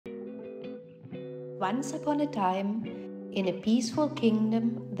Once upon a time, in a peaceful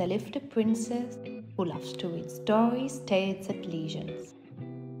kingdom, there lived a princess who loves to read stories, tales, and legends.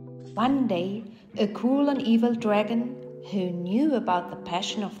 One day, a cruel and evil dragon who knew about the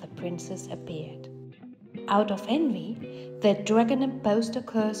passion of the princess appeared. Out of envy, the dragon imposed a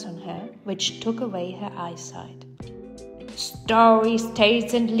curse on her, which took away her eyesight. "Stories,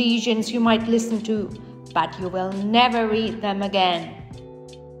 tales, and legends you might listen to, but you will never read them again."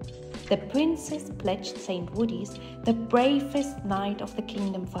 The princess pledged St. Woodys, the bravest knight of the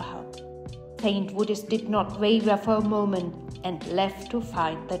kingdom, for help. St. Woodys did not waver for a moment and left to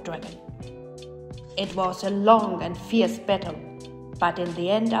fight the dragon. It was a long and fierce battle, but in the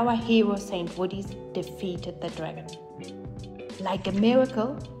end our hero St. Woodys defeated the dragon. Like a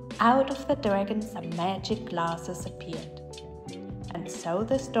miracle, out of the dragon some magic glasses appeared. And so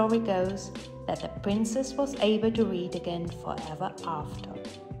the story goes that the princess was able to read again forever after.